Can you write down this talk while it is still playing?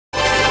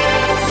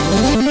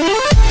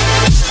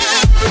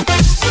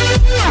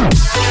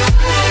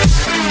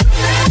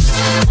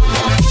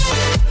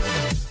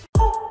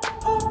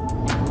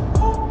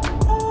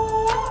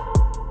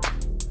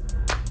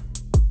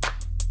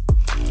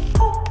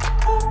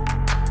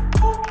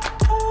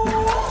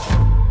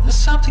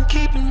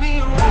keeping me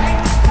awake.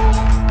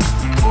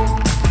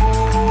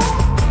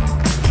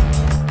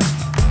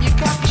 You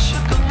got me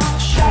shook and no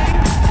shame.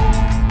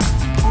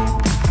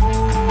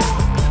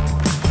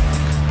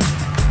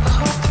 I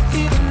hope the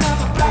feeling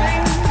never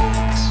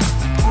breaks.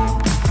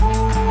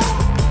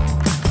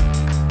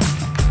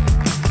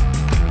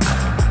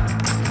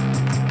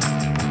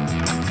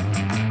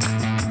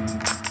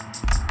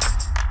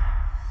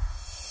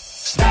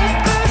 Step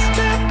by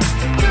step,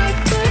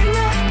 nothing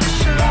left to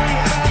show you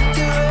how to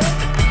do it.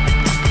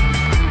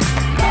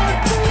 1,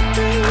 2,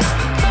 3,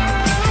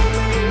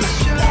 follow me,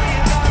 show you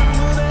how to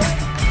move it.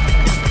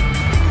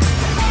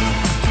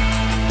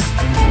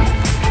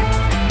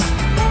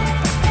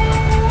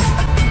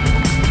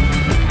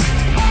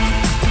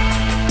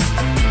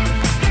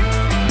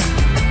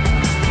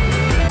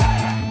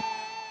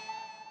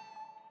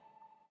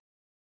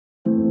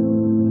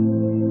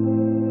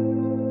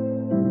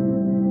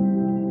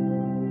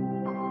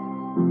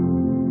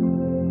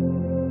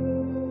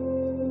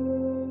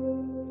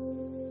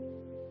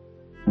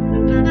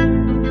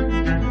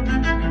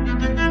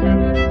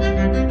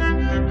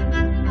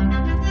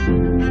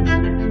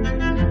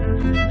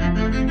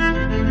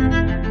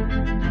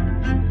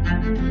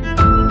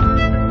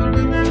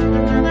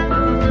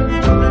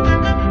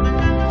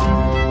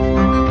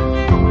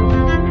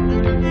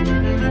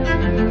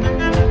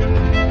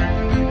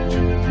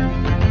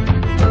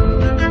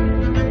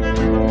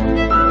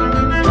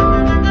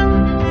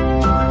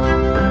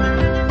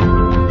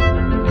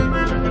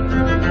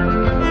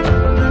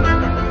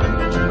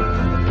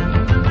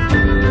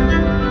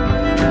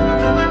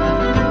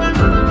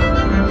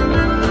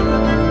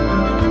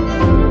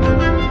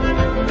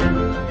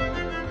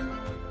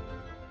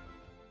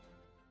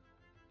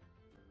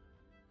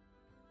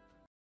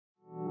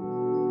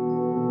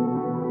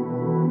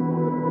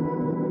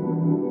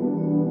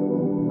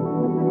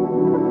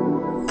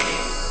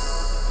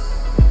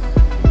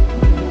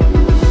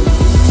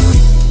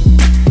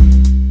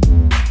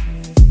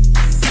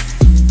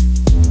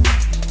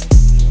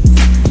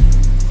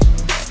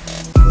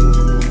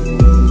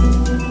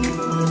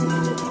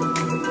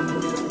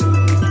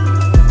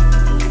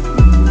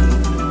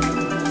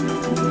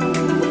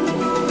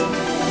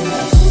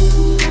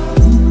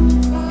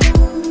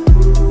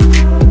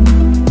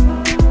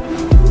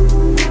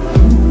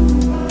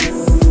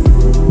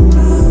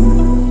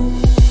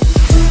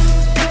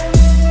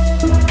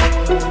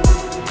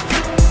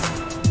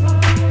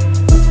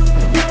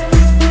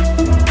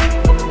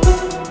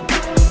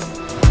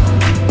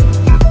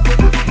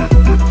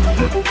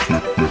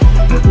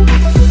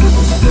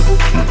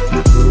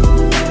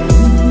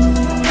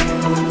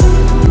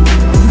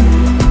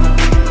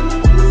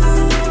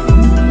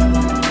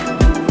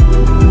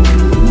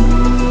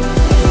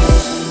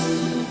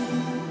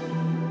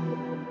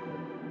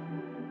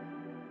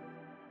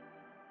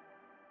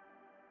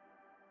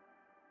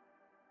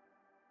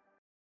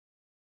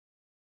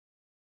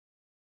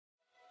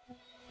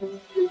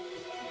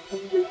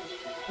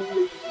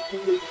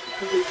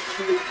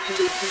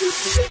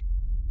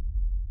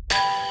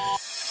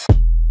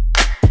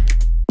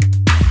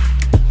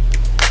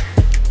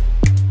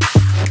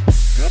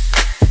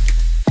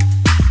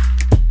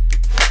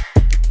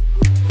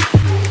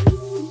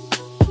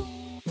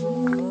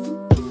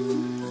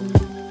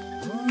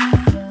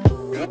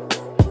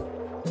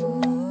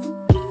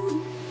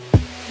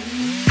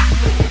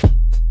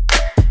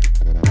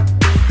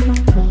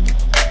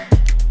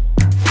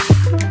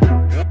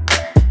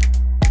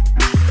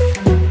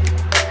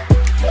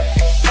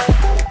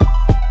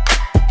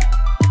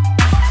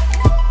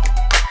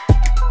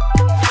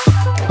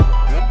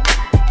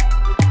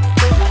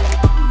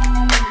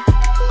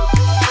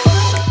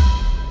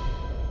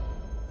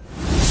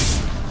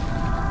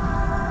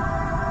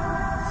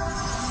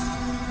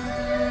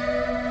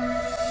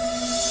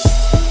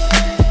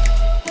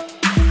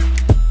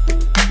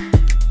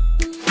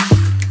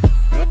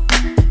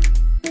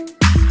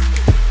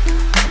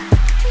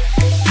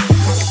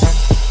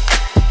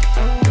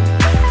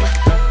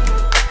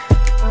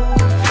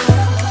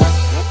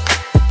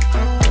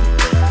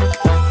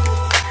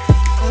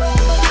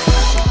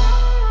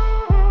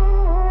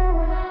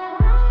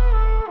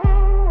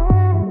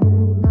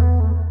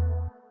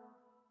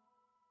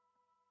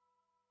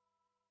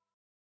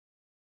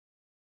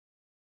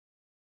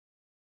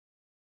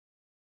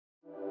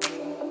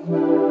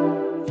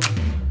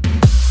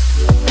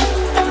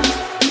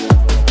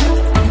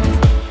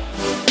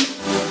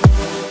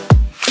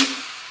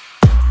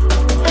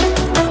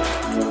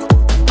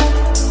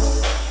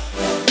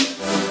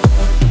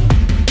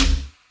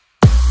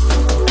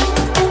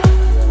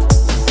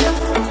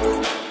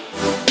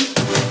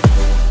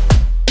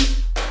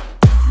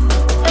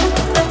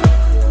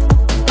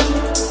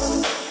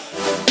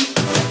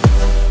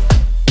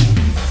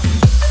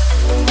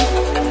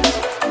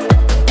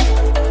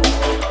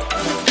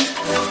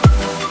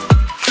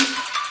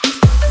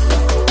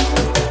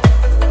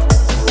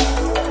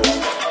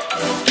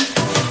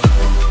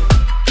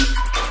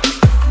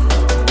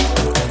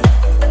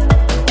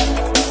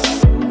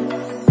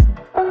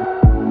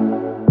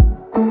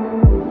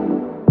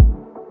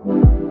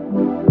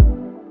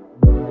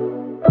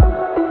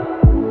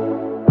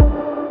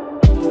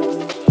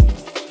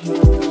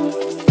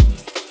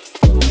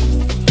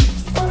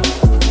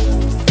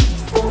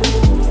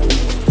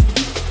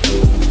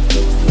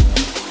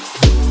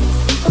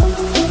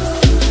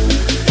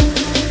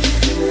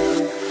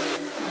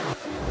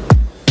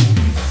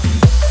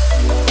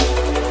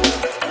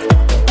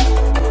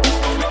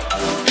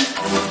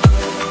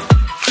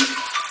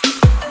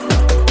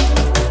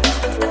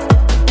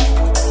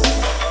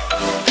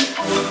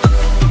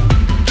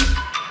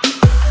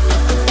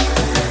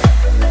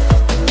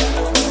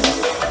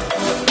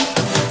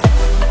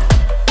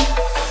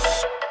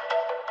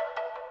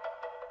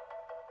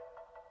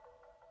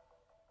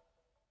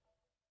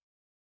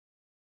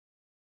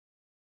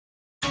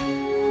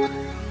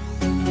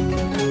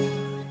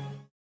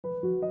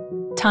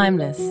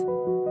 Timeless.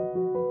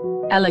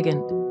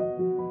 Elegant.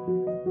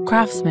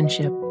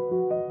 Craftsmanship.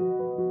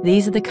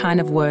 These are the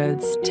kind of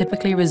words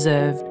typically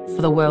reserved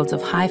for the worlds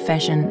of high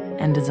fashion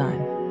and design.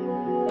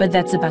 But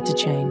that's about to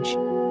change.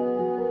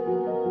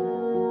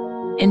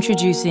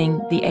 Introducing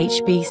the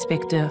HP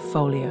Spectre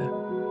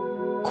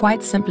Folio.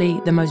 Quite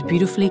simply, the most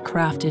beautifully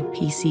crafted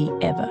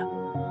PC ever.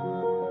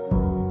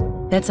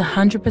 That's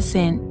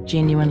 100%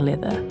 genuine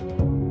leather.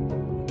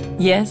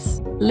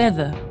 Yes,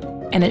 leather,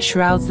 and it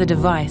shrouds the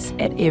device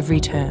at every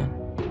turn,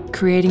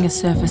 creating a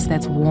surface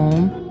that's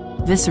warm,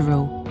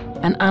 visceral,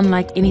 and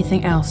unlike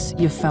anything else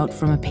you've felt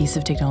from a piece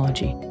of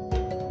technology.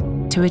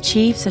 To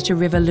achieve such a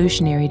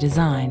revolutionary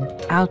design,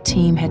 our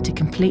team had to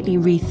completely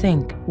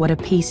rethink what a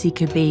PC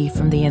could be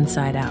from the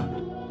inside out.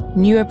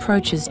 New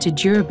approaches to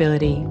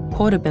durability,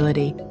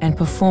 portability, and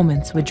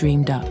performance were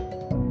dreamed up.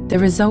 The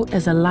result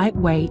is a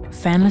lightweight,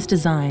 fanless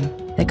design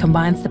that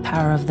combines the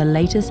power of the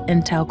latest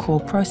Intel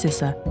Core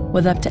processor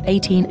with up to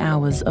 18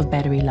 hours of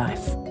battery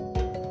life.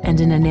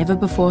 And in a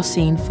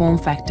never-before-seen form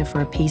factor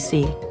for a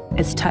PC,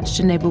 its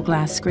touch-enabled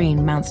glass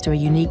screen mounts to a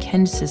unique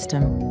hinge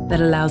system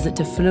that allows it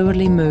to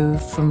fluidly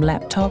move from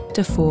laptop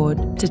to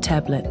forward to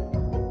tablet.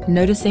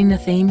 Noticing the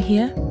theme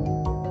here?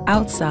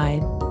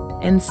 Outside,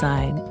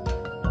 inside,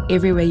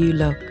 everywhere you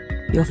look,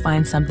 you'll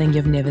find something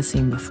you've never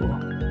seen before.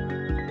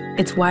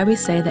 It's why we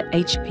say that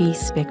HP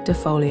Spectre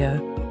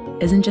Folio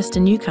isn't just a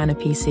new kind of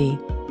PC.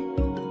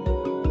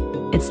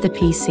 It's the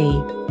PC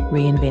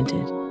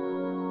reinvented.